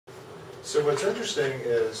So what's interesting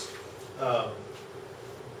is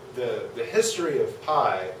the history of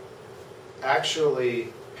pi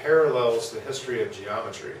actually parallels the history of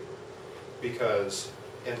geometry, because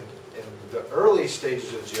in the early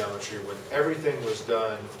stages of geometry, when everything was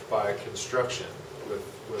done by construction with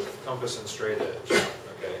compass and straight edge,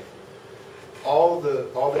 okay, all the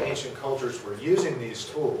ancient cultures were using these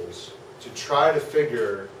tools to try to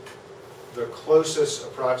figure the closest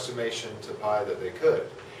approximation to pi that they could.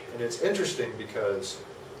 And it's interesting because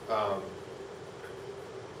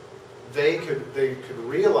they could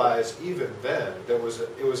realize even then that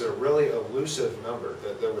it was a really elusive number,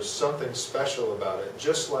 that there was something special about it,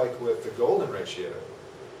 just like with the golden ratio.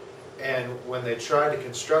 And when they tried to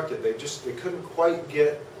construct it, they couldn't quite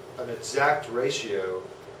get an exact ratio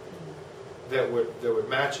that would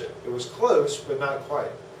match it. It was close, but not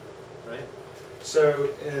quite, right? So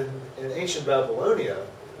in ancient Babylonia,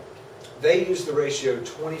 they used the ratio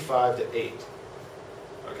 25 to 8.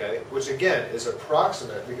 Okay, which again is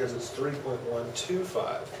approximate because it's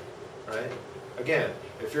 3.125, right? Again,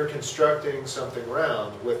 if you're constructing something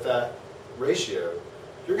round with that ratio,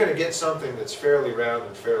 you're going to get something that's fairly round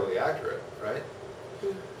and fairly accurate, right?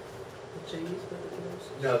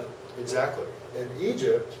 No, exactly. In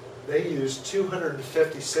Egypt, they used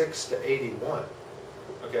 256 to 81.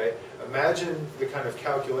 Okay, imagine the kind of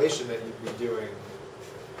calculation that you'd be doing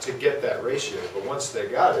to get that ratio, but once they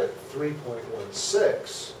got it,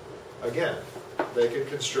 3.16, again, they could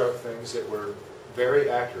construct things that were very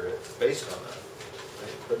accurate based on that,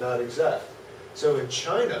 right? But not exact. So in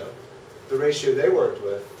China, the ratio they worked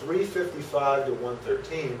with, 355 to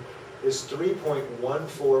 113, is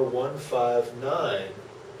 3.14159,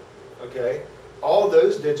 okay? All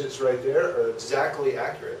those digits right there are exactly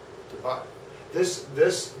accurate to pi. This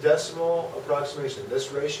decimal approximation,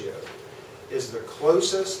 this ratio, is the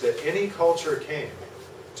closest that any culture came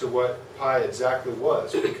to what pi exactly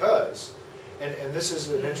was, because, and this is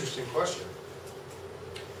an interesting question,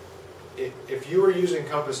 if you were using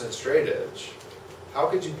compass and straight edge, how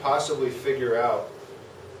could you possibly figure out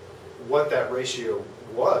what that ratio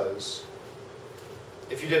was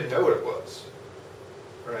if you didn't know what it was,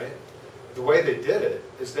 right? The way they did it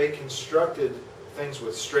is they constructed things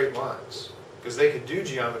with straight lines, because they could do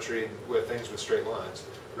geometry with things with straight lines.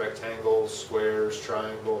 Rectangles, squares,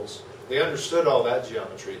 triangles. They understood all that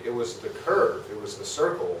geometry. It was the curve, it was the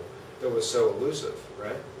circle that was so elusive,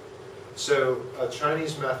 right? So a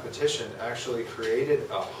Chinese mathematician actually created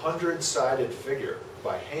a 100-sided figure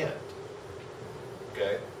by hand.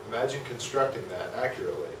 Okay? Imagine constructing that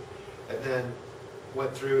accurately. And then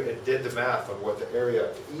went through and did the math on what the area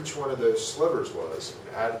of each one of those slivers was,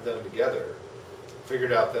 and added them together,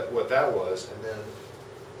 figured out what that was, and then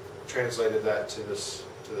translated that to this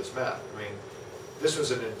math. I mean, this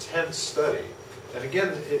was an intense study. And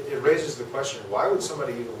again, it raises the question, why would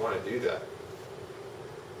somebody even want to do that?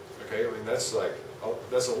 Okay, I mean, that's a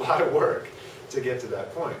lot of work to get to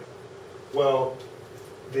that point. Well,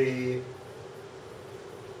 and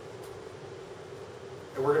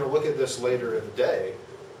we're going to look at this later in the day,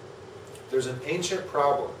 there's an ancient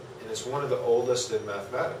problem, and it's one of the oldest in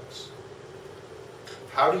mathematics.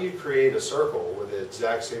 How do you create a circle with the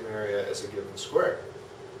exact same area as a given square?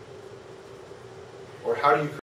 Or how do you